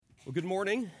Well, good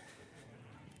morning.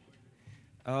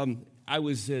 I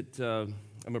was at, I'm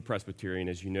a Presbyterian,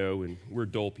 as you know, and we're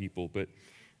dull people, but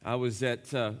I was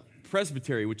at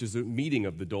Presbytery, which is a meeting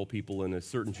of the dull people in a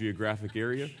certain geographic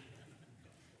area.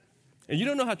 And you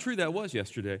don't know how true that was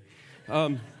yesterday.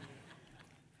 And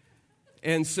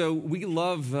so we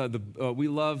love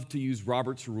to use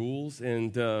Robert's rules,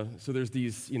 and so there's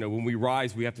these, when we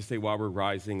rise, we have to say why we're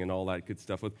rising and all that good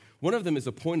stuff. One of them is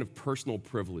a point of personal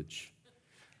privilege.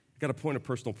 Got a point of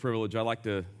personal privilege I like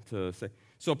to say.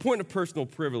 So a point of personal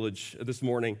privilege this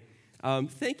morning.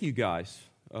 Thank you guys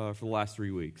for the last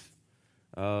 3 weeks.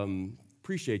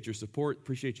 Appreciate your support.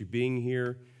 Appreciate you being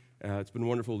here. It's been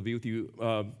wonderful to be with you.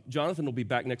 Jonathan will be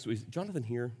back next week. Is Jonathan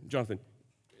here? Jonathan,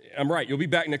 I'm right. You'll be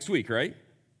back next week, right?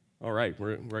 All right.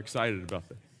 We're excited about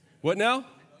that. What now?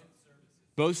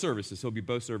 Both services. He'll be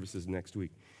both services next week.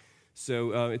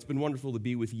 So it's been wonderful to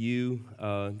be with you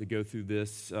to go through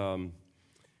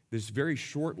this very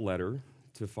short letter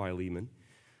to Philemon.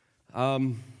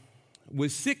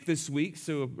 Was sick this week,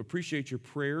 so appreciate your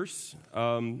prayers.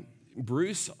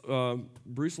 Bruce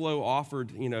Lowe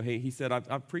offered, he said,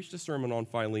 I've preached a sermon on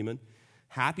Philemon.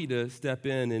 Happy to step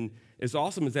in. And as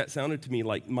awesome as that sounded to me,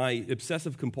 like my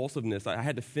obsessive compulsiveness, I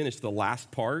had to finish the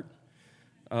last part.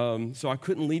 So I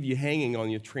couldn't leave you hanging on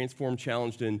you, transformed,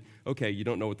 challenged, and okay, you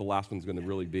don't know what the last one's going to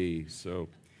really be. So,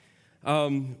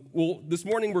 this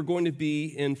morning we're going to be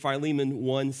in Philemon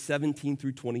 1, 17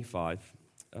 through 25.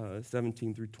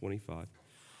 17 through 25.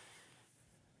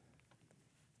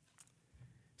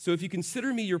 So if you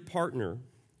consider me your partner,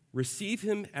 receive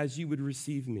him as you would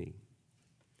receive me.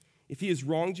 If he has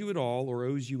wronged you at all or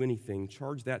owes you anything,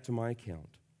 charge that to my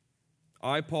account.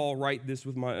 I, Paul, write this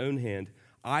with my own hand.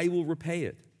 I will repay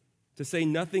it, to say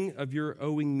nothing of your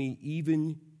owing me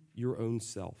even your own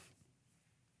self.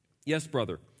 Yes,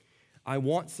 brother, I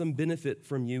want some benefit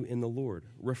from you in the Lord.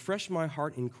 Refresh my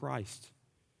heart in Christ.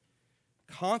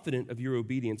 Confident of your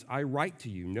obedience, I write to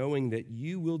you, knowing that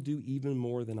you will do even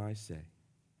more than I say.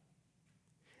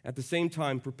 At the same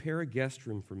time, prepare a guest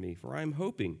room for me, for I am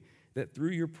hoping that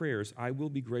through your prayers I will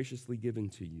be graciously given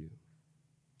to you.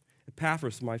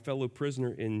 Epaphras, my fellow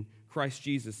prisoner in Christ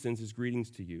Jesus, sends his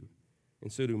greetings to you,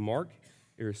 and so do Mark,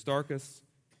 Aristarchus,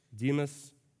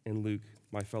 Demas, and Luke,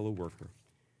 my fellow worker.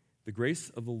 The grace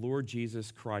of the Lord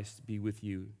Jesus Christ be with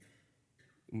you,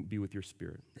 be with your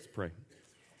spirit. Let's pray.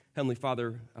 Heavenly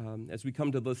Father, as we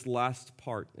come to this last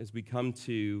part, as we come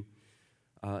to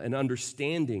an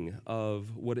understanding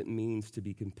of what it means to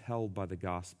be compelled by the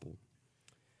gospel,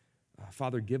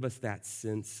 Father, give us that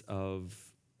sense of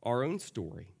our own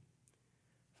story.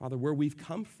 Father, where we've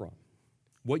come from,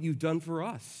 what you've done for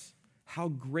us, how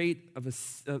great of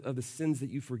the sins that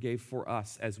you forgave for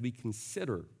us as we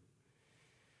consider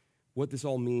what this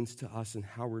all means to us and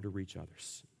how we're to reach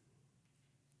others.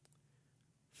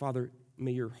 Father,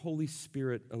 may your Holy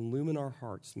Spirit illumine our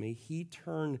hearts. May he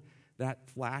turn that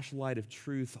flashlight of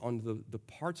truth onto the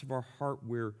parts of our heart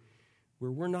where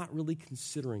we're not really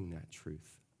considering that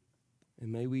truth.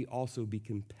 And may we also be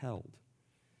compelled,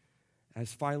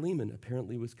 as Philemon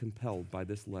apparently was compelled by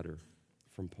this letter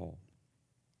from Paul.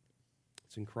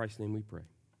 It's in Christ's name we pray.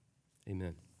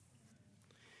 Amen.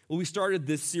 Well, we started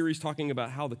this series talking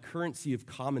about how the currency of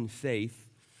common faith,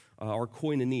 our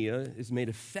koinonia, is made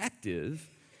effective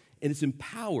and it's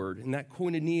empowered, and that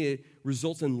koinonia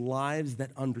results in lives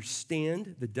that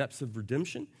understand the depths of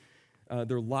redemption,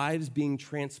 their lives being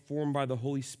transformed by the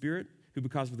Holy Spirit, who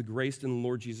because of the grace in the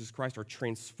Lord Jesus Christ are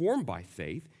transformed by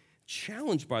faith,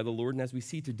 challenged by the Lord, and as we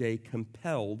see today,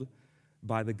 compelled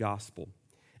by the gospel.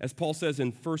 As Paul says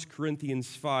in 1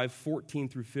 Corinthians 5, 14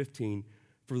 through 15,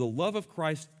 for the love of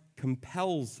Christ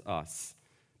compels us,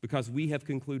 because we have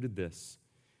concluded this,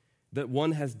 that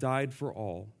one has died for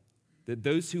all, that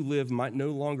those who live might no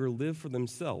longer live for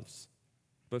themselves,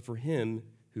 but for him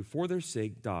who for their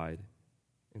sake died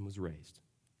and was raised.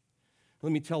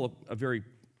 Let me tell a very,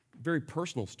 very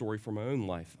personal story from my own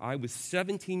life. I was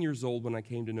 17 years old when I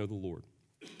came to know the Lord.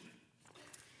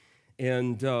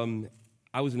 And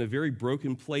I was in a very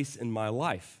broken place in my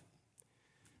life.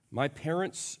 My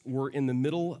parents were in the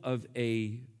middle of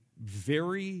a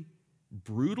very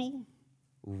brutal,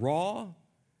 raw,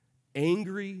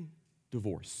 angry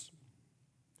divorce.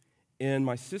 And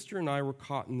my sister and I were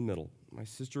caught in the middle. My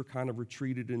sister kind of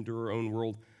retreated into her own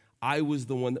world. I was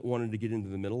the one that wanted to get into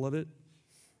the middle of it,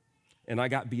 and I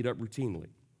got beat up routinely.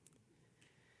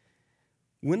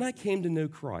 When I came to know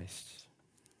Christ,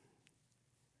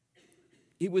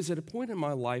 it was at a point in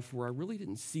my life where I really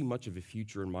didn't see much of a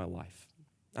future in my life.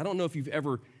 I don't know if you've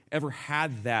ever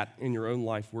had that in your own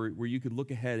life where you could look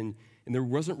ahead and there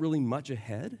wasn't really much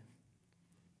ahead.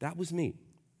 That was me.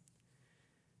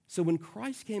 So when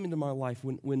Christ came into my life,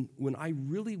 when I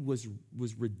really was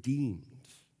redeemed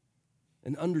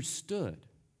and understood,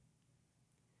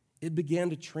 it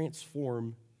began to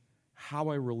transform how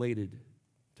I related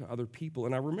to other people.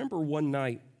 And I remember one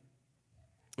night,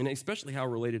 and especially how I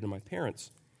related to my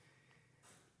parents,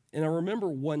 and I remember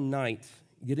one night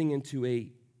getting into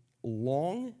a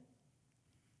long,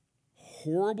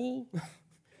 horrible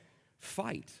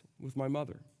fight with my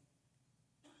mother.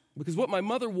 Because what my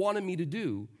mother wanted me to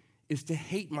do is to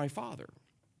hate my father.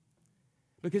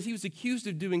 Because he was accused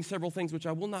of doing several things which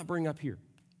I will not bring up here.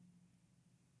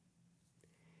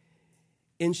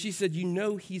 And she said, you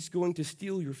know he's going to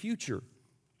steal your future.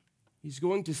 He's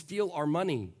going to steal our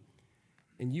money,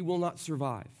 and you will not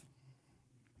survive.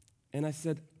 And I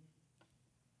said,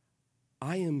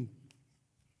 I am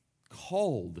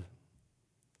called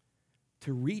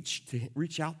to reach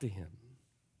out to him,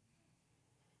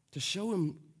 to show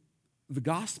him the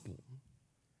gospel.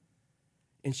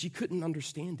 And she couldn't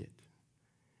understand it.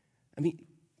 I mean,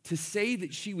 to say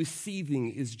that she was seething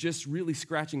is just really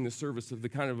scratching the surface of the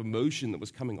kind of emotion that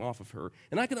was coming off of her.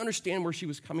 And I can understand where she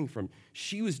was coming from.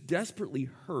 She was desperately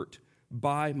hurt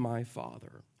by my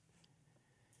father.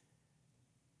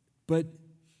 But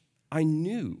I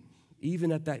knew,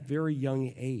 even at that very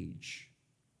young age,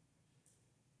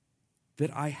 that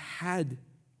I had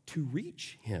to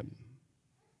reach him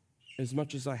as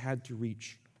much as I had to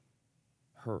reach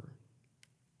her.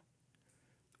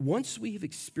 Once we have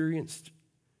experienced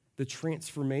the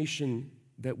transformation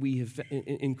that we have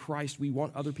in Christ, we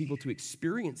want other people to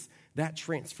experience that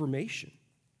transformation.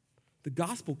 The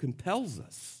gospel compels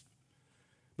us,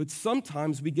 but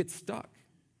sometimes we get stuck.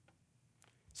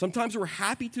 Sometimes we're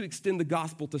happy to extend the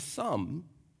gospel to some,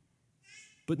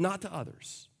 but not to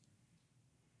others.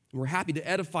 We're happy to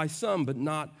edify some, but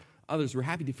not others. We're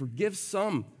happy to forgive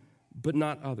some, but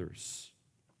not others.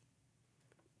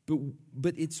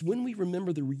 But it's when we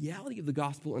remember the reality of the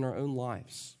gospel in our own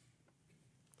lives,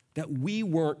 that we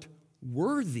weren't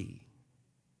worthy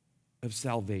of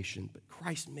salvation, but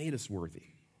Christ made us worthy.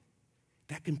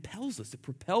 That compels us, it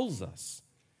propels us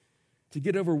to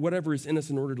get over whatever is in us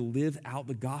in order to live out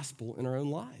the gospel in our own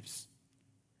lives.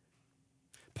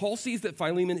 Paul sees that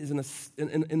Philemon is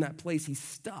in that place. He's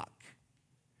stuck.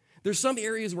 There's some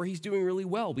areas where he's doing really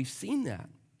well. We've seen that.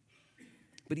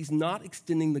 But he's not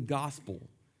extending the gospel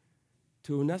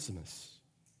to Onesimus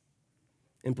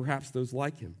and perhaps those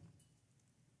like him.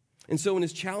 And so in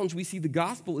his challenge, we see the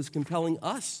gospel is compelling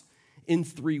us in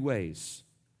three ways.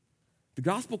 The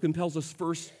gospel compels us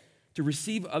first to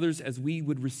receive others as we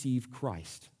would receive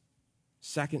Christ.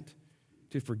 Second,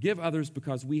 to forgive others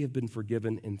because we have been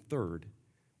forgiven. And third,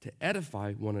 to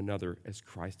edify one another as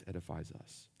Christ edifies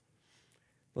us.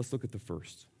 Let's look at the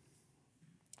first.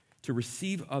 To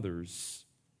receive others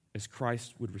as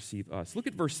Christ would receive us. Look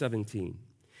at verse 17.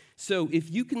 So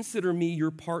if you consider me your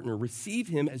partner, receive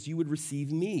him as you would receive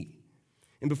me.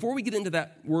 And before we get into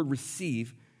that word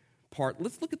receive part,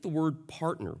 let's look at the word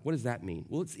partner. What does that mean?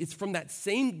 Well, it's from that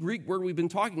same Greek word we've been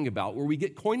talking about where we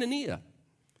get koinonia.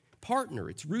 Partner.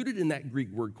 It's rooted in that Greek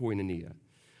word koinonia.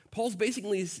 Paul's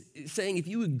basically saying if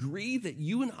you agree that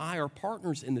you and I are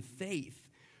partners in the faith,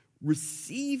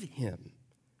 receive him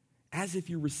as if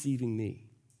you're receiving me.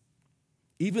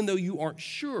 Even though you aren't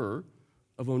sure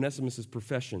of Onesimus'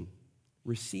 profession,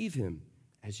 receive him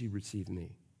as you receive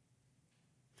me.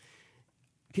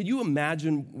 Can you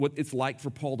imagine what it's like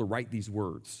for Paul to write these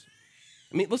words?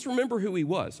 I mean, let's remember who he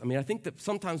was. I mean, I think that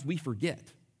sometimes we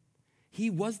forget.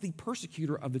 He was the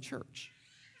persecutor of the church.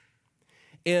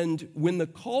 And when the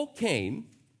call came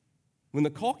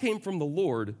from the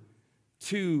Lord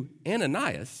to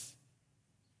Ananias,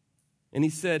 and he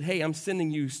said, hey, I'm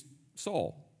sending you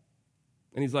Saul.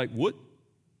 And he's like, what?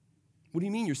 What do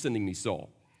you mean you're sending me Saul?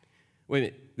 Wait a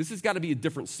minute, this has got to be a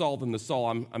different Saul than the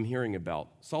Saul I'm hearing about.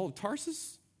 Saul of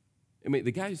Tarsus? I mean,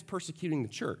 the guy who's persecuting the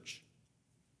church.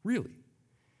 Really?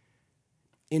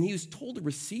 And he was told to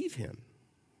receive him.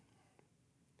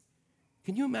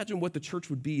 Can you imagine what the church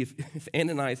would be if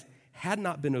Ananias had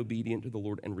not been obedient to the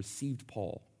Lord and received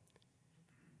Paul?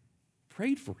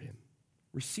 Prayed for him,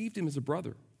 received him as a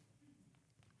brother.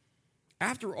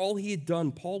 After all he had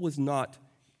done, Paul was not,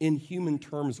 in human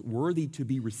terms, worthy to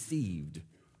be received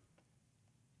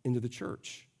into the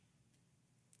church.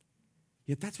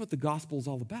 Yet that's what the gospel is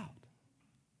all about.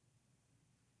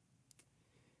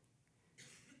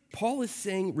 Paul is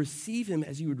saying, receive him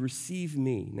as you would receive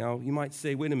me. Now, you might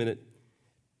say, wait a minute,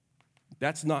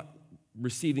 that's not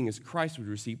receiving as Christ would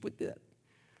receive. But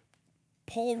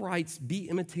Paul writes, be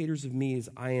imitators of me as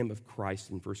I am of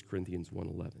Christ in 1 Corinthians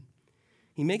 1:11.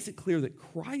 He makes it clear that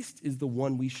Christ is the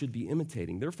one we should be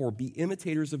imitating. Therefore, be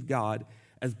imitators of God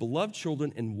as beloved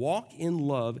children and walk in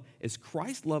love as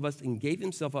Christ loved us and gave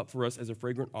himself up for us as a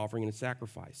fragrant offering and a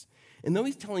sacrifice. And though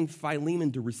he's telling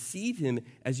Philemon to receive him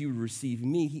as you would receive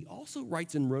me, he also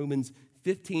writes in Romans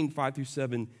 15,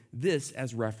 5-7, this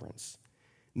as reference.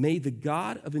 May the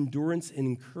God of endurance and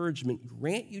encouragement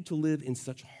grant you to live in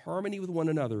such harmony with one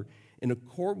another in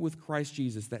accord with Christ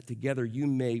Jesus, that together you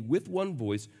may, with one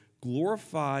voice,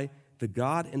 glorify the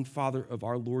God and Father of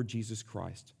our Lord Jesus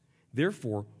Christ.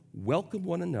 Therefore, welcome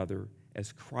one another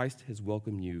as Christ has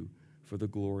welcomed you for the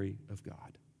glory of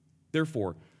God.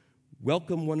 Therefore,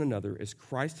 welcome one another as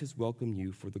Christ has welcomed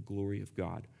you for the glory of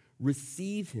God.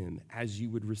 Receive him as you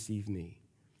would receive me.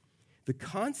 The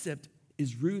concept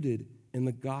is rooted in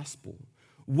the gospel.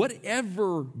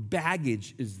 Whatever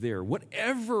baggage is there,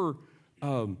 whatever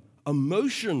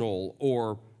emotional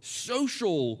or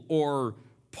social or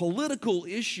political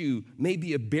issue may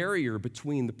be a barrier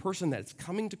between the person that's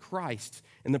coming to Christ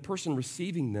and the person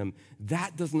receiving them,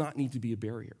 that does not need to be a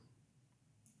barrier.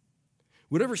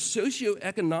 Whatever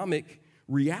socioeconomic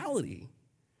reality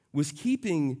was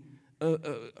keeping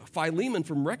Philemon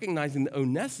from recognizing that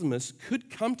Onesimus could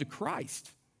come to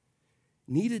Christ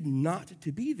needed not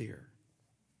to be there.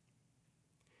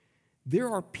 There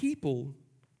are not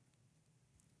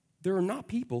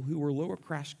people who are lower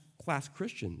class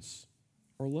Christians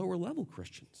or lower level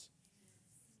Christians.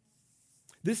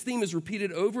 This theme is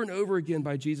repeated over and over again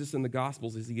by Jesus in the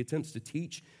Gospels as he attempts to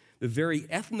teach the very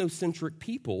ethnocentric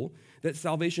people that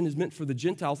salvation is meant for the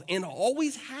Gentiles and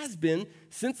always has been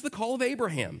since the call of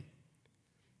Abraham.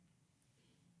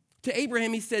 To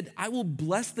Abraham, he said, I will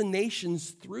bless the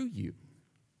nations through you.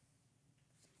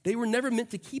 They were never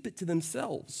meant to keep it to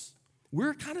themselves.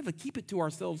 We're kind of a keep it to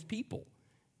ourselves people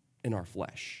in our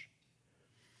flesh.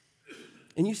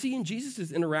 And you see in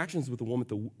Jesus' interactions with the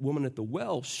woman at the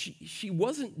well, she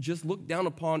wasn't just looked down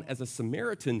upon as a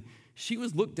Samaritan. She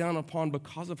was looked down upon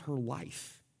because of her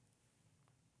life.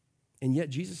 And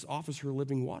yet Jesus offers her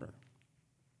living water.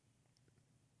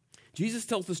 Jesus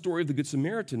tells the story of the Good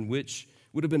Samaritan, which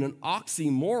would have been an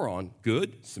oxymoron.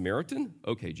 Good Samaritan?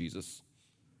 Okay, Jesus.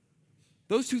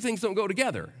 Those two things don't go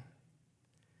together.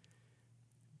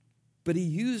 But he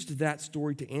used that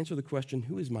story to answer the question,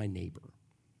 who is my neighbor?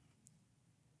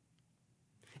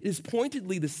 It is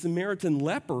pointedly the Samaritan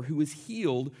leper who is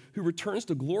healed, who returns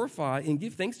to glorify and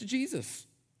give thanks to Jesus.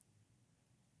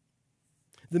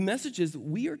 The message is that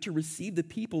we are to receive the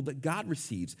people that God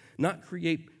receives, not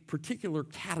create particular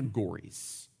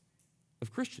categories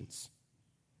of Christians.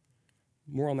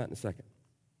 More on that in a second.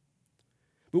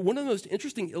 But one of the most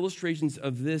interesting illustrations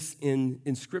of this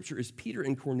in Scripture is Peter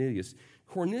and Cornelius.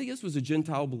 Cornelius was a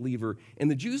Gentile believer, and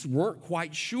the Jews weren't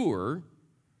quite sure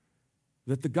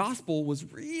that the gospel was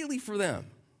really for them,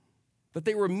 that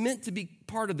they were meant to be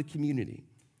part of the community.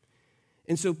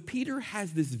 And so Peter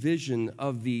has this vision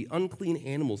of the unclean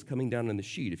animals coming down in the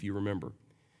sheet, if you remember.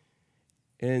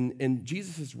 And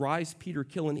Jesus says, rise, Peter,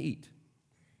 kill and eat.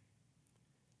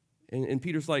 And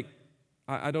Peter's like,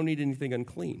 I don't need anything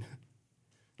unclean.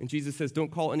 And Jesus says,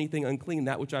 don't call anything unclean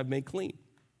that which I've made clean.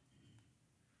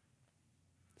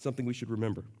 Something we should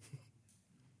remember.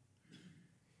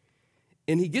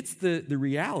 And he gets the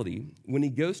reality when he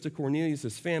goes to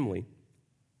Cornelius' family.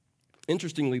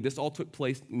 Interestingly, this all took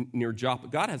place near Joppa.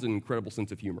 God has an incredible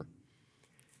sense of humor.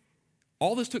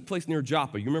 All this took place near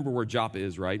Joppa. You remember where Joppa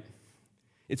is, right?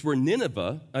 It's where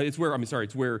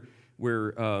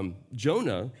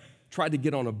Jonah tried to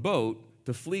get on a boat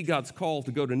to flee God's call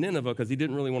to go to Nineveh because he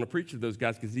didn't really want to preach to those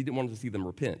guys because he didn't want to see them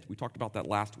repent. We talked about that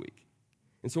last week.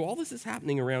 And so all this is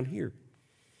happening around here.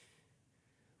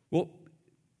 Well,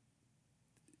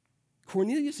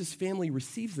 Cornelius' family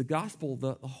receives the gospel.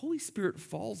 The Holy Spirit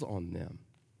falls on them.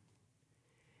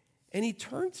 And he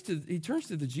turns to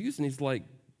the Jews and he's like,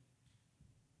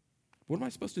 what am I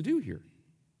supposed to do here?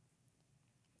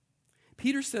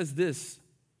 Peter says this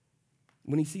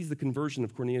when he sees the conversion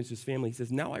of Cornelius' family. He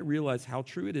says, now I realize how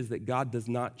true it is that God does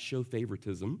not show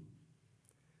favoritism,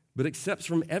 but accepts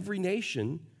from every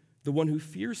nation the one who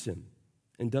fears him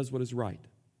and does what is right.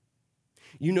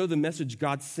 You know the message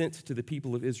God sent to the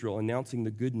people of Israel, announcing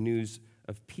the good news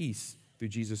of peace through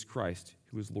Jesus Christ,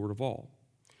 who is Lord of all.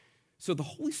 So the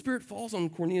Holy Spirit falls on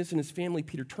Cornelius and his family.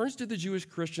 Peter turns to the Jewish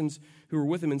Christians who are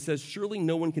with him and says, surely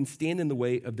no one can stand in the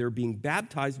way of their being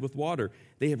baptized with water.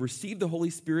 They have received the Holy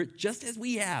Spirit just as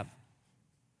we have.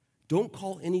 Don't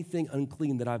call anything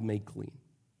unclean that I've made clean.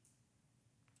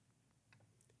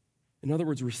 In other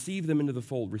words, receive them into the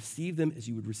fold. Receive them as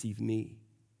you would receive me.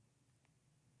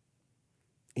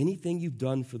 Anything you've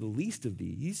done for the least of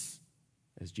these,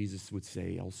 as Jesus would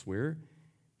say elsewhere,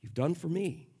 you've done for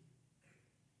me.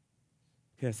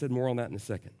 Okay, I said more on that in a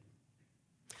second.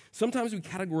 Sometimes we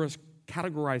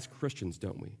categorize Christians,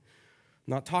 don't we?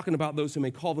 I'm not talking about those who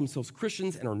may call themselves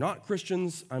Christians and are not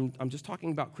Christians. I'm just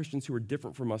talking about Christians who are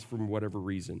different from us for whatever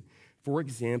reason. For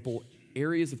example,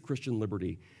 areas of Christian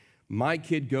liberty. My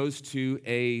kid goes to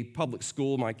a public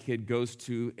school. My kid goes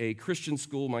to a Christian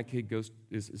school. My kid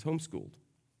is homeschooled.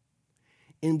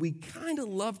 And we kind of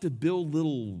love to build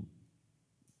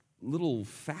little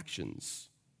factions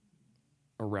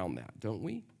around that, don't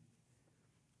we?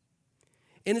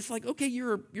 And it's like, okay,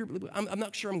 I'm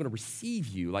not sure I'm going to receive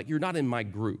you. Like, you're not in my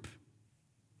group.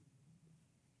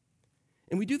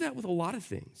 And we do that with a lot of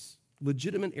things,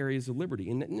 legitimate areas of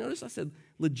liberty. And notice I said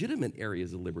legitimate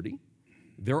areas of liberty.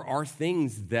 There are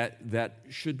things that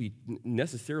should be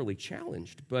necessarily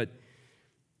challenged, but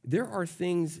there are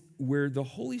things where the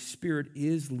Holy Spirit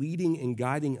is leading and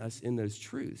guiding us in those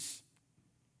truths.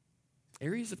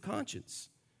 Areas of conscience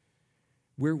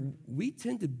where we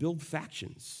tend to build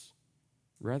factions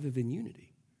rather than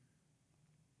unity.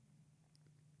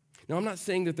 Now, I'm not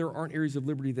saying that there aren't areas of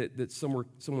liberty that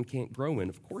someone can't grow in.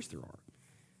 Of course there are.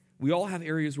 We all have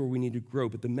areas where we need to grow,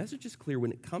 but the message is clear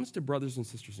when it comes to brothers and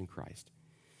sisters in Christ.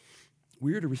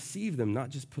 We are to receive them, not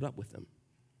just put up with them,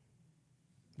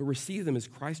 but receive them as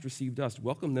Christ received us,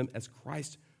 welcome them as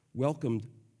Christ welcomed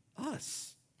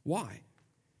us. Why?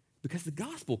 Because the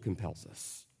gospel compels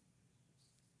us.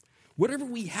 Whatever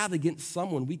we have against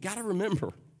someone, we've got to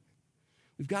remember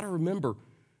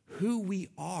who we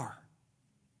are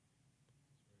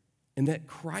and that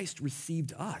Christ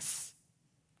received us.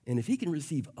 And if he can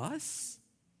receive us,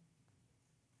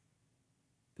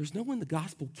 there's no one the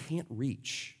gospel can't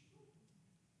reach.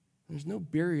 There's no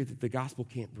barrier that the gospel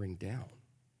can't bring down.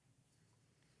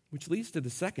 Which leads to the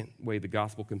second way the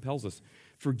gospel compels us.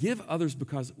 Forgive others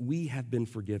because we have been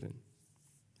forgiven.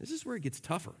 This is where it gets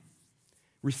tougher.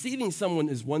 Receiving someone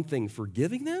is one thing.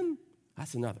 Forgiving them,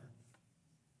 that's another.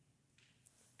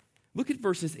 Look at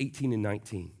verses 18 and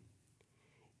 19.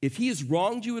 If he has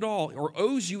wronged you at all or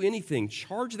owes you anything,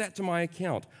 charge that to my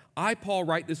account. I, Paul,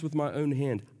 write this with my own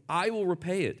hand. I will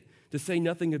repay it, to say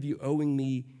nothing of you owing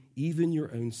me even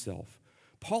your own self.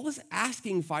 Paul is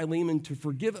asking Philemon to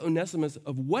forgive Onesimus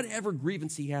of whatever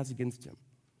grievance he has against him.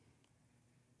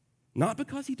 Not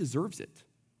because he deserves it.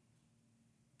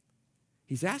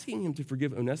 He's asking him to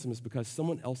forgive Onesimus because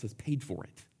someone else has paid for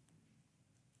it.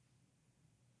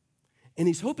 And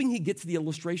he's hoping he gets the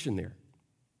illustration there.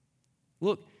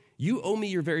 Look, you owe me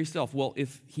your very self. Well,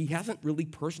 if he hasn't really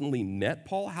personally met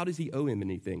Paul, how does he owe him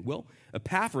anything? Well,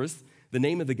 Epaphras, the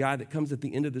name of the guy that comes at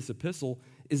the end of this epistle,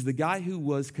 is the guy who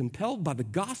was compelled by the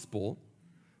gospel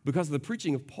because of the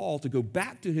preaching of Paul to go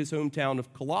back to his hometown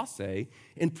of Colossae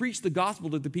and preach the gospel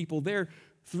to the people there,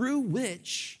 through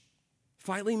which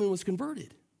Philemon was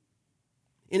converted.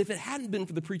 And if it hadn't been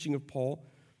for the preaching of Paul,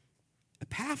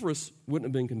 Epaphras wouldn't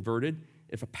have been converted.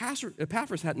 If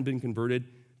Epaphras hadn't been converted,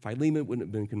 Philemon wouldn't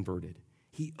have been converted.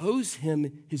 He owes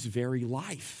him his very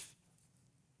life.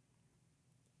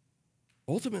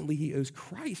 Ultimately, he owes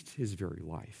Christ his very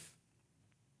life.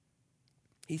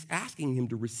 He's asking him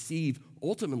to receive,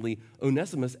 ultimately,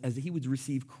 Onesimus as he would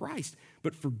receive Christ,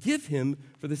 but forgive him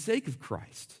for the sake of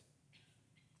Christ.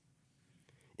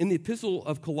 In the epistle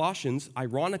of Colossians,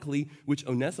 ironically, which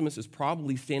Onesimus is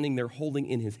probably standing there holding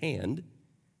in his hand,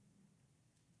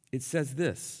 it says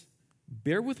this: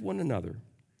 bear with one another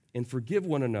and forgive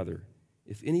one another.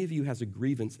 If any of you has a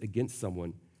grievance against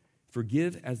someone,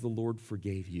 forgive as the Lord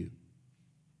forgave you.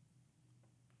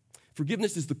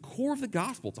 Forgiveness is the core of the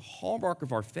gospel. It's a hallmark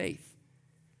of our faith.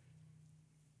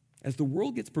 As the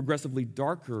world gets progressively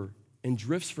darker and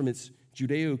drifts from its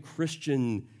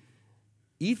Judeo-Christian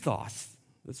ethos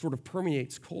that sort of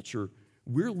permeates culture,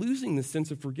 we're losing the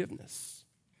sense of forgiveness.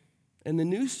 And the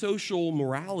new social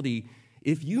morality,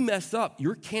 if you mess up,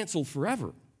 you're canceled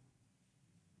forever.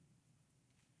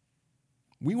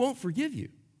 We won't forgive you.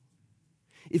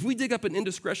 If we dig up an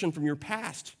indiscretion from your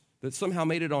past that somehow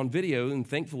made it on video, and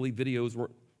thankfully videos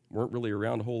weren't really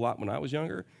around a whole lot when I was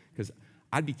younger, because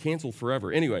I'd be canceled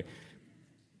forever. Anyway,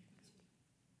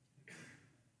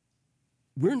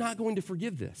 we're not going to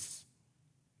forgive this.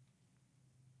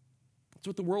 That's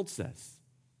what the world says.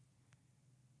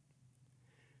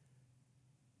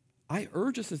 I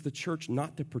urge us as the church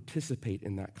not to participate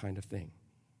in that kind of thing.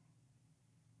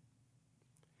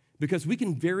 Because we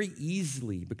can very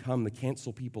easily become the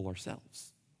cancel people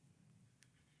ourselves.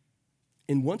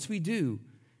 And once we do,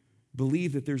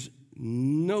 believe that there's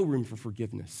no room for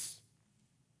forgiveness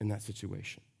in that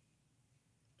situation.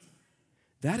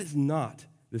 That is not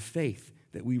the faith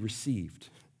that we received.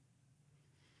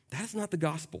 That is not the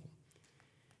gospel.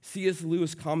 C.S.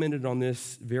 Lewis commented on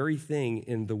this very thing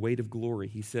in The Weight of Glory.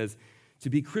 He says, To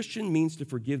be Christian means to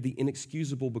forgive the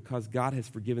inexcusable because God has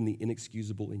forgiven the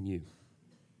inexcusable in you.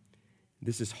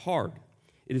 This is hard.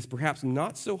 It is perhaps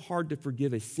not so hard to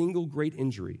forgive a single great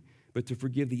injury, but to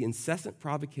forgive the incessant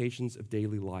provocations of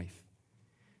daily life.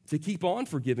 To keep on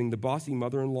forgiving the bossy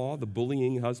mother-in-law, the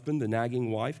bullying husband, the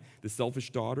nagging wife, the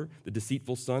selfish daughter, the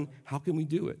deceitful son, how can we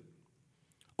do it?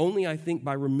 Only, I think,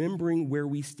 by remembering where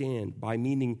we stand, by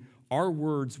meaning our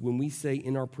words when we say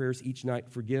in our prayers each night,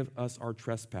 forgive us our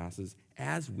trespasses,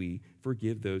 as we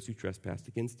forgive those who trespass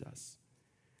against us.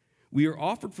 We are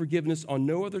offered forgiveness on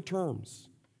no other terms.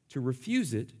 To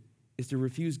refuse it is to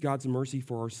refuse God's mercy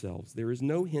for ourselves. There is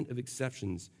no hint of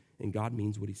exceptions, and God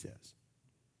means what he says.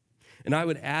 And I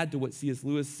would add to what C.S.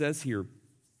 Lewis says here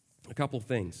a couple of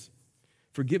things.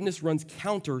 Forgiveness runs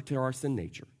counter to our sin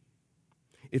nature.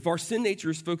 If our sin nature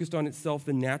is focused on itself,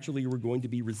 then naturally we're going to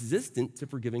be resistant to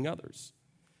forgiving others.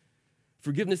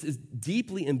 Forgiveness is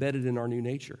deeply embedded in our new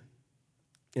nature,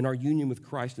 in our union with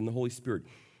Christ and the Holy Spirit.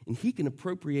 And he can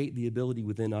appropriate the ability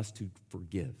within us to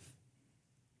forgive.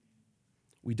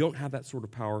 We don't have that sort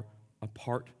of power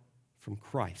apart from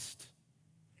Christ.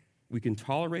 We can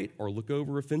tolerate or look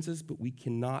over offenses, but we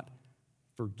cannot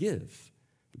forgive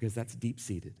because that's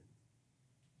deep-seated.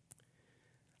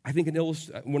 I think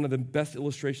one of the best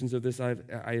illustrations of this I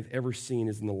have ever seen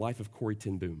is in the life of Corrie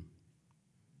ten Boom.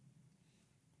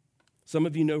 Some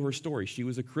of you know her story. She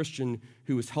was a Christian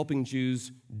who was helping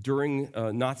Jews during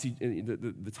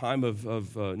the time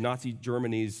of Nazi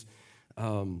Germany's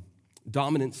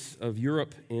dominance of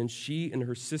Europe, and she and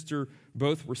her sister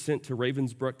both were sent to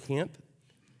Ravensbrück camp,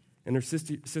 and her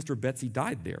sister Betsy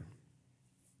died there.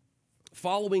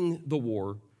 Following the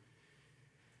war,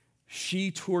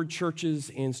 she toured churches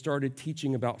and started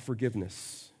teaching about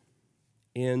forgiveness.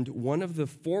 And one of the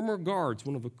former guards,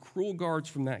 one of the cruel guards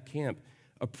from that camp,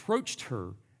 approached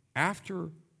her after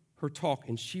her talk,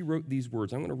 and she wrote these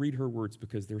words. I'm going to read her words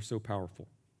because they're so powerful.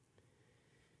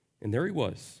 And there he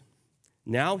was.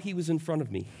 Now he was in front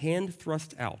of me, hand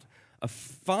thrust out. A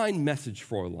fine message,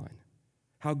 Fräulein.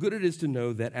 How good it is to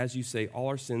know that, as you say, all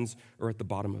our sins are at the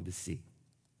bottom of the sea.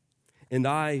 And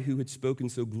I, who had spoken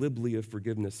so glibly of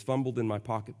forgiveness, fumbled in my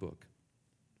pocketbook.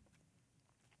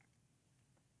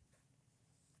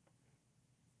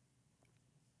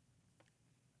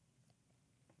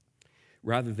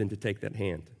 Rather than to take that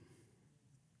hand.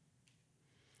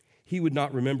 He would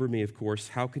not remember me, of course.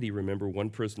 How could he remember one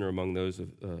prisoner among those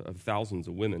of thousands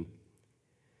of women?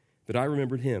 But I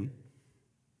remembered him.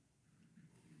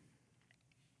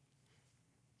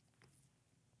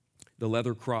 The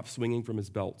leather crop swinging from his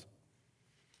belt.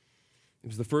 It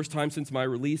was the first time since my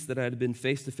release that I had been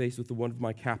face to face with one of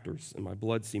my captors, and my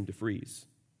blood seemed to freeze.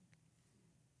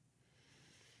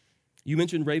 You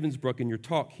mentioned Ravensbrück in your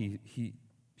talk, he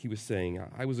was saying.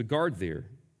 I was a guard there.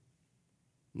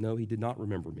 No, he did not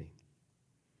remember me.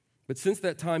 But since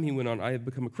that time, he went on, I have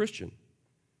become a Christian.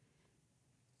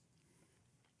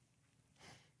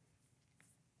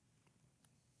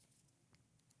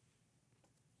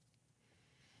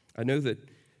 I know that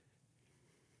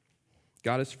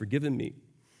God has forgiven me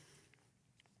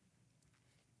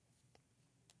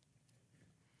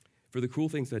for the cruel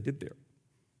things I did there.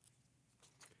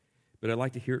 But I'd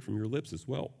like to hear it from your lips as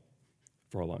well,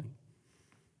 Fräulein.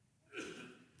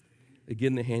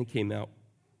 Again, the hand came out.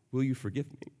 Will you forgive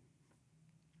me?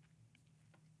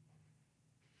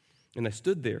 And I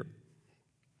stood there.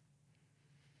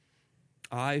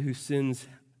 I, whose sins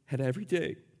had every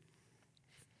day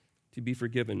to be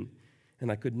forgiven,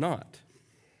 and I could not.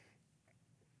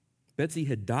 Betsy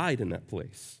had died in that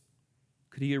place.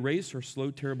 Could he erase her slow,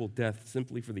 terrible death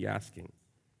simply for the asking?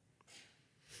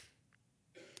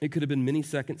 It could have been many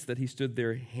seconds that he stood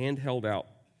there, hand held out,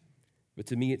 but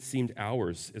to me it seemed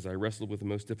hours as I wrestled with the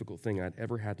most difficult thing I'd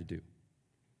ever had to do.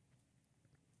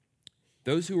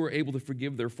 Those who were able to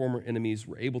forgive their former enemies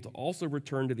were able to also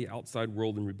return to the outside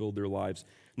world and rebuild their lives,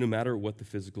 no matter what the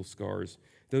physical scars.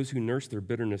 Those who nursed their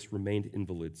bitterness remained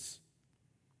invalids.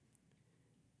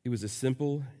 It was as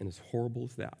simple and as horrible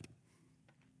as that.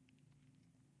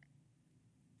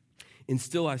 And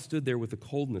still I stood there with a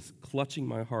coldness clutching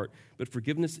my heart. But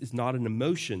forgiveness is not an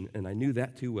emotion, and I knew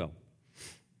that too well.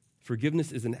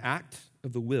 Forgiveness is an act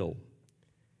of the will,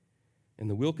 and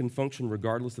the will can function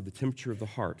regardless of the temperature of the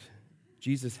heart.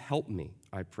 Jesus, help me,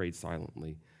 I prayed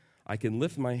silently. I can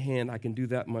lift my hand, I can do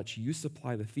that much. You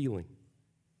supply the feeling.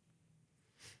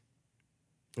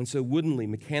 And so woodenly,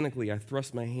 mechanically, I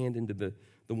thrust my hand into the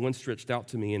one stretched out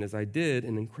to me, and as I did,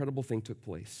 an incredible thing took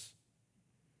place.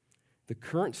 The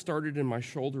current started in my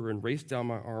shoulder and raced down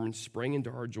my arm and sprang into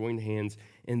our joined hands,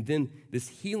 and then this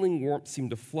healing warmth seemed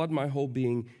to flood my whole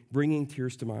being, bringing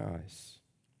tears to my eyes.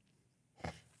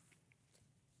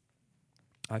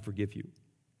 I forgive you.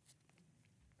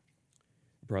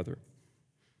 Brother,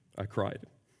 I cried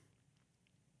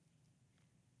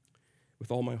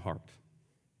with all my heart.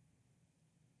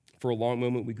 For a long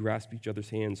moment, we grasped each other's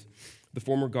hands, the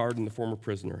former guard and the former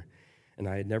prisoner, and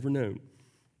I had never known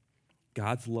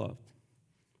God's love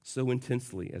so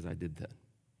intensely as I did then.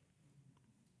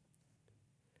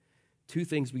 Two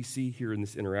things we see here in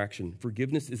this interaction.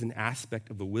 Forgiveness is an aspect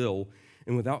of the will,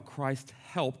 and without Christ's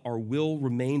help, our will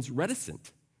remains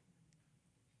reticent.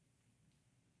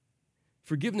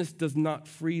 Forgiveness does not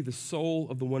free the soul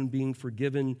of the one being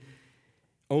forgiven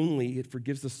only, it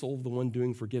forgives the soul of the one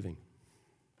doing forgiving.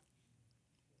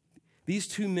 These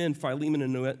two men, Philemon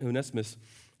and Onesimus,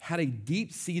 had a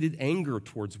deep-seated anger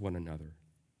towards one another.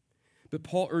 But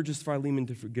Paul urges Philemon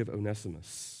to forgive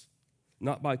Onesimus,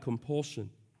 not by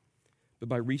compulsion, but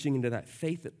by reaching into that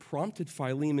faith that prompted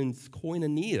Philemon's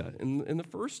koinonia in the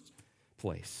first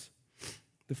place.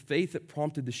 The faith that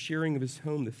prompted the sharing of his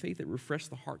home, the faith that refreshed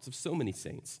the hearts of so many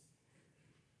saints.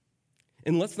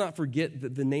 And let's not forget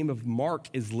that the name of Mark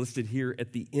is listed here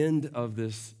at the end of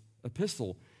this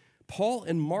epistle. Paul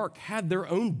and Mark had their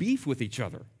own beef with each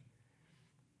other.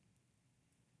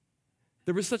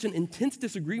 There was such an intense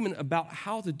disagreement about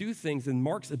how to do things and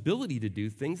Mark's ability to do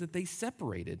things that they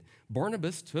separated.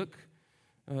 Barnabas took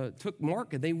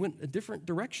Mark and they went a different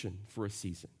direction for a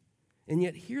season. And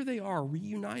yet here they are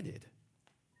reunited.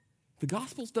 The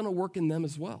gospel's done a work in them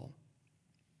as well.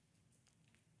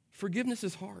 Forgiveness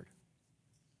is hard.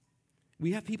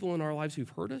 We have people in our lives who've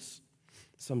hurt us,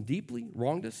 some deeply,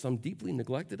 wronged us, some deeply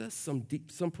neglected us,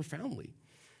 some profoundly.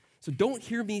 So don't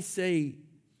hear me say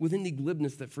with any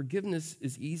glibness that forgiveness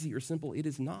is easy or simple. It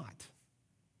is not.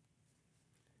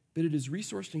 But it is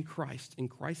resourced in Christ, and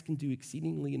Christ can do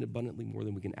exceedingly and abundantly more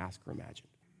than we can ask or imagine.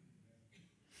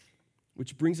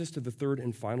 Which brings us to the third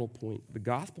and final point. The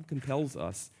gospel compels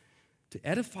us to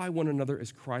edify one another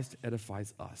as Christ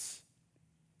edifies us.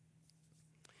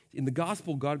 In the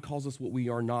gospel, God calls us what we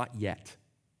are not yet.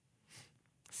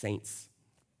 Saints.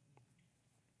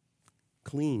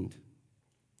 Cleaned.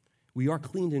 We are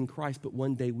cleaned in Christ, but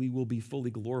one day we will be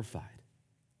fully glorified.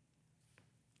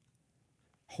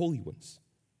 Holy ones.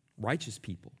 Righteous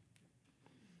people.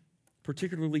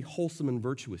 Particularly wholesome and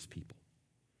virtuous people.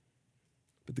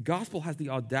 But the gospel has the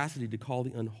audacity to call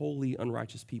the unholy,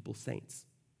 unrighteous people saints.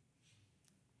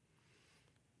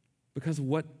 Because of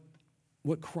what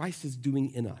Christ is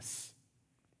doing in us.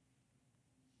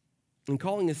 In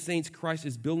calling us saints, Christ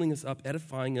is building us up,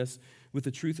 edifying us with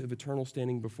the truth of eternal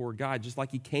standing before God, just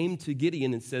like he came to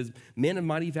Gideon and says, man of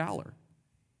mighty valor.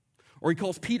 Or he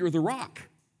calls Peter the rock.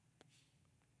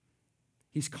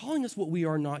 He's calling us what we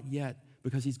are not yet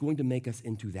because he's going to make us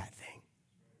into that thing.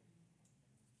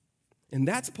 And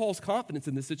that's Paul's confidence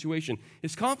in this situation.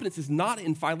 His confidence is not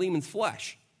in Philemon's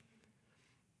flesh.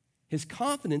 His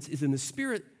confidence is in the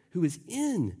Spirit who is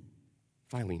in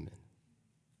Philemon.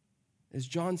 As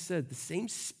John said, the same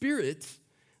Spirit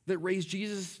that raised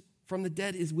Jesus from the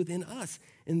dead is within us.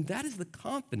 And that is the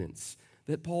confidence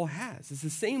that Paul has. It's the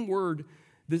same word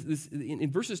in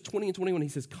verses 20 and 21. He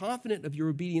says, confident of your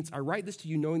obedience, I write this to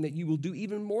you knowing that you will do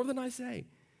even more than I say.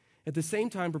 At the same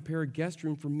time, prepare a guest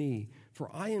room for me, for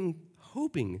I am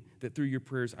hoping that through your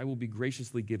prayers I will be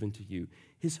graciously given to you.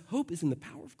 His hope is in the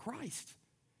power of Christ.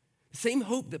 The same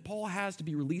hope that Paul has to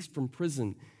be released from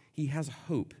prison, he has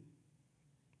hope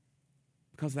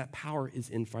because that power is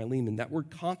in Philemon. That word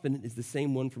confident is the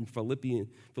same one from Philippians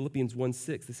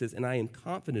 1:6 that says, and I am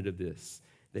confident of this,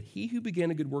 that he who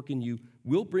began a good work in you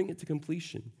will bring it to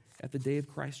completion at the day of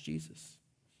Christ Jesus.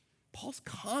 Paul's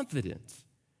confident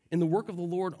in the work of the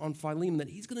Lord on Philemon that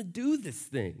he's going to do this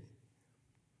thing,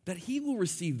 that he will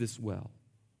receive this well.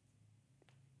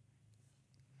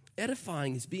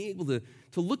 Edifying is being able to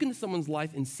look into someone's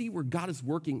life and see where God is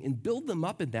working and build them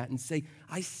up in that and say,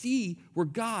 I see where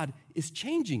God is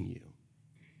changing you.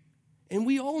 And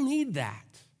we all need that.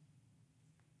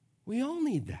 We all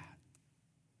need that.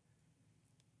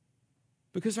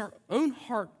 Because our own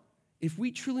heart, if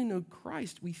we truly know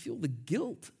Christ, we feel the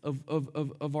guilt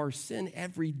of our sin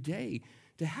every day.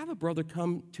 To have a brother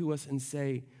come to us and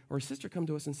say, or a sister come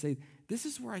to us and say, this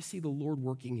is where I see the Lord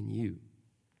working in you.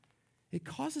 It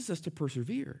causes us to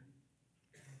persevere.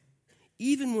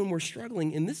 Even when we're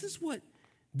struggling, and this is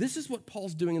what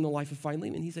Paul's doing in the life of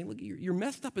Philemon. He's saying, look, you're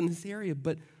messed up in this area,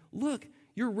 but look,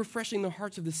 you're refreshing the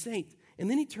hearts of the saints. And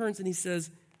then he turns and he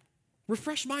says,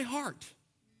 refresh my heart.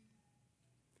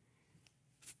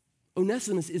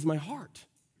 Onesimus is my heart.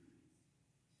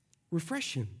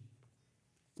 Refresh him.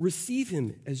 Receive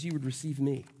him as you would receive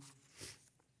me.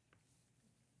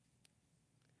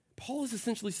 Paul is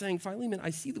essentially saying, Philemon,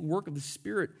 I see the work of the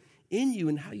Spirit in you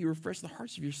and how you refresh the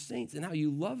hearts of your saints and how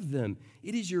you love them.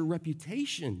 It is your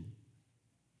reputation.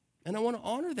 And I want to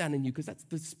honor that in you because that's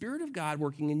the Spirit of God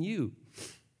working in you.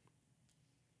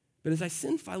 But as I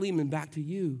send Philemon back to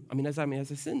you, as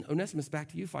I send Onesimus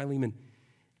back to you, Philemon,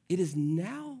 it is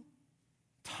now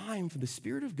time for the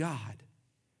Spirit of God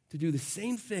to do the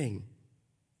same thing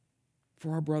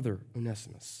for our brother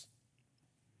Onesimus.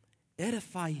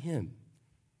 Edify him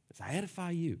as I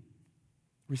edify you.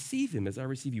 Receive him as I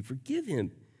receive you. Forgive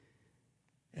him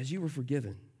as you were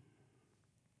forgiven.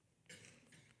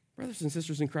 Brothers and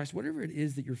sisters in Christ, whatever it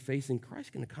is that you're facing,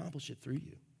 Christ can accomplish it through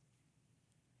you.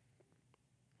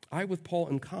 I, with Paul,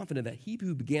 am confident that he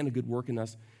who began a good work in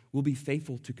us will be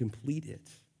faithful to complete it.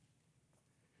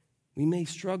 We may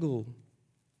struggle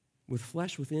with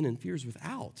flesh within and fears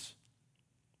without,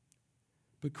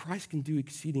 but Christ can do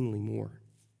exceedingly more.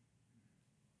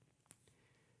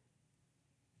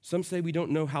 Some say we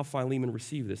don't know how Philemon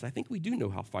received this. I think we do know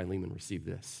how Philemon received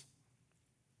this.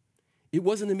 It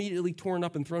wasn't immediately torn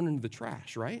up and thrown into the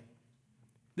trash, right?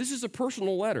 This is a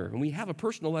personal letter, and we have a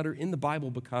personal letter in the Bible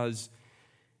because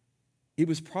it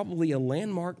was probably a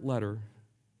landmark letter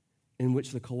in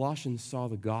which the Colossians saw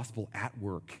the gospel at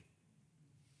work,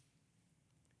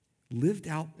 lived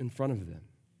out in front of them.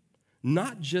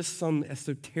 Not just some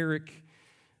esoteric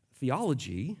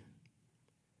theology,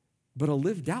 but a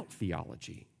lived out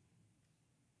theology.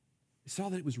 They saw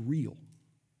that it was real.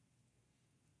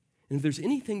 And if there's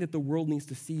anything that the world needs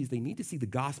to see, is they need to see the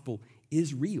gospel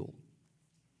is real.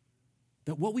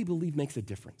 That what we believe makes a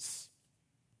difference.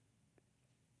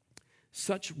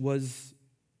 Such was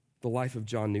the life of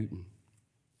John Newton.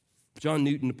 John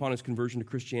Newton, upon his conversion to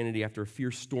Christianity after a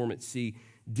fierce storm at sea,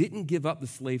 didn't give up the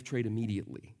slave trade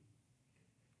immediately.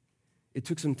 It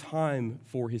took some time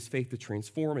for his faith to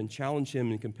transform and challenge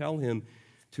him and compel him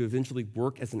to eventually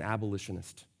work as an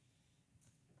abolitionist.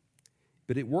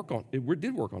 But it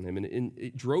did work on him, and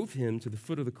it drove him to the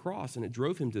foot of the cross, and it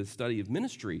drove him to the study of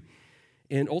ministry.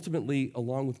 And ultimately,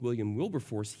 along with William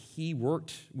Wilberforce, he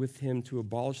worked with him to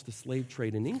abolish the slave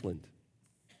trade in England.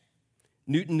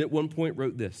 Newton at one point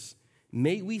wrote this: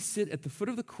 "May we sit at the foot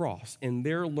of the cross and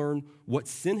there learn what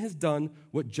sin has done,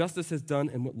 what justice has done,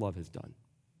 and what love has done."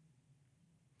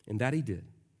 And that he did.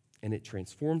 And it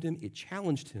transformed him, it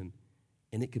challenged him,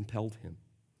 and it compelled him.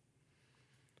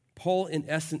 Paul, in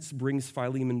essence, brings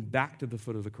Philemon back to the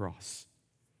foot of the cross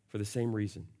for the same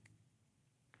reason.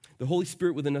 The Holy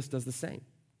Spirit within us does the same.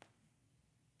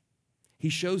 He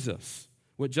shows us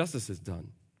what justice has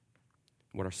done,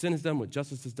 what our sin has done, what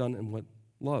justice has done, and what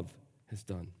love has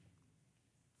done.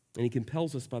 And he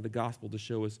compels us by the gospel to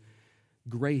show us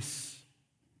grace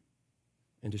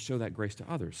and to show that grace to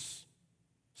others.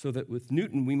 So that with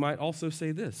Newton, we might also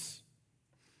say this: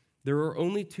 there are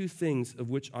only two things of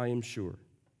which I am sure.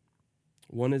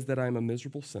 One is that I am a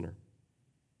miserable sinner.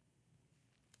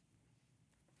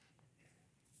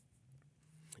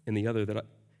 And the other, that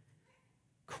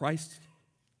Christ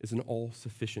is an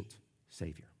all-sufficient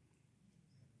Savior.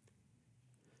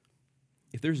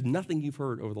 If there's nothing you've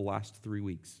heard over the last 3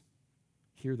 weeks,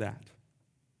 hear that.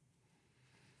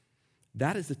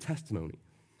 That is the testimony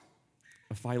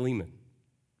of Philemon,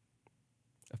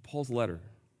 of Paul's letter.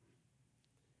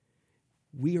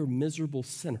 We are miserable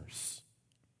sinners,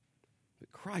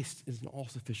 but Christ is an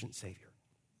all-sufficient Savior.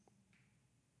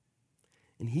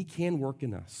 And he can work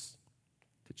in us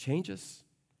to change us,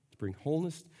 to bring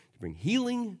wholeness, to bring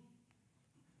healing,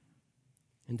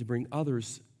 and to bring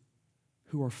others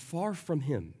who are far from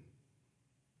him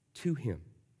to him.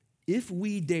 If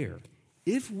we dare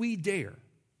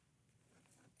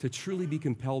to truly be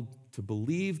compelled to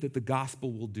believe that the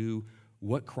gospel will do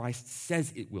what Christ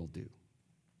says it will do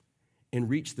and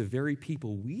reach the very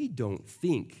people we don't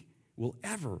think will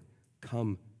ever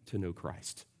come to know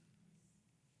Christ.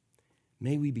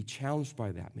 May we be challenged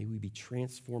by that. May we be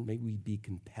transformed. May we be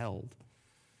compelled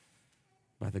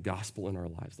by the gospel in our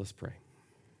lives. Let's pray.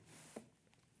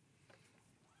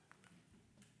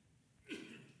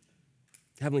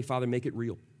 Heavenly Father, make it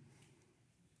real.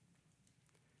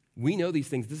 We know these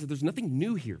things. There's nothing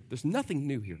new here. There's nothing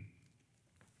new here.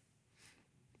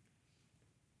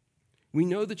 We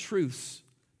know the truths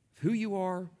of who you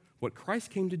are, what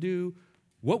Christ came to do,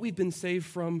 what we've been saved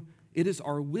from. It is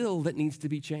our will that needs to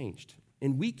be changed.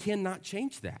 And we cannot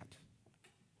change that.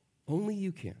 Only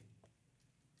you can.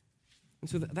 And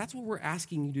so that's what we're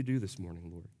asking you to do this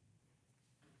morning, Lord.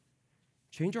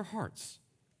 Change our hearts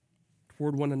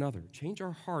toward one another. Change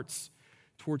our hearts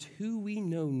towards who we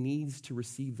know needs to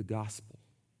receive the gospel.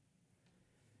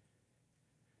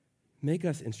 Make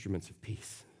us instruments of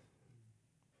peace.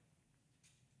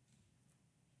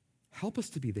 Help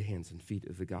us to be the hands and feet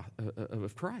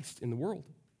of Christ in the world.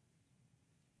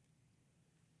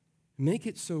 Make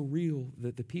it so real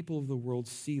that the people of the world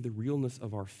see the realness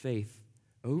of our faith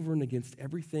over and against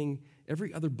everything,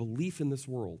 every other belief in this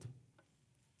world.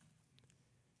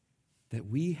 That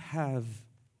we have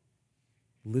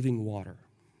living water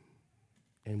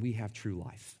and we have true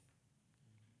life.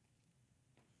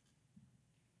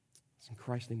 It's in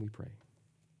Christ's name we pray.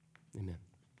 Amen.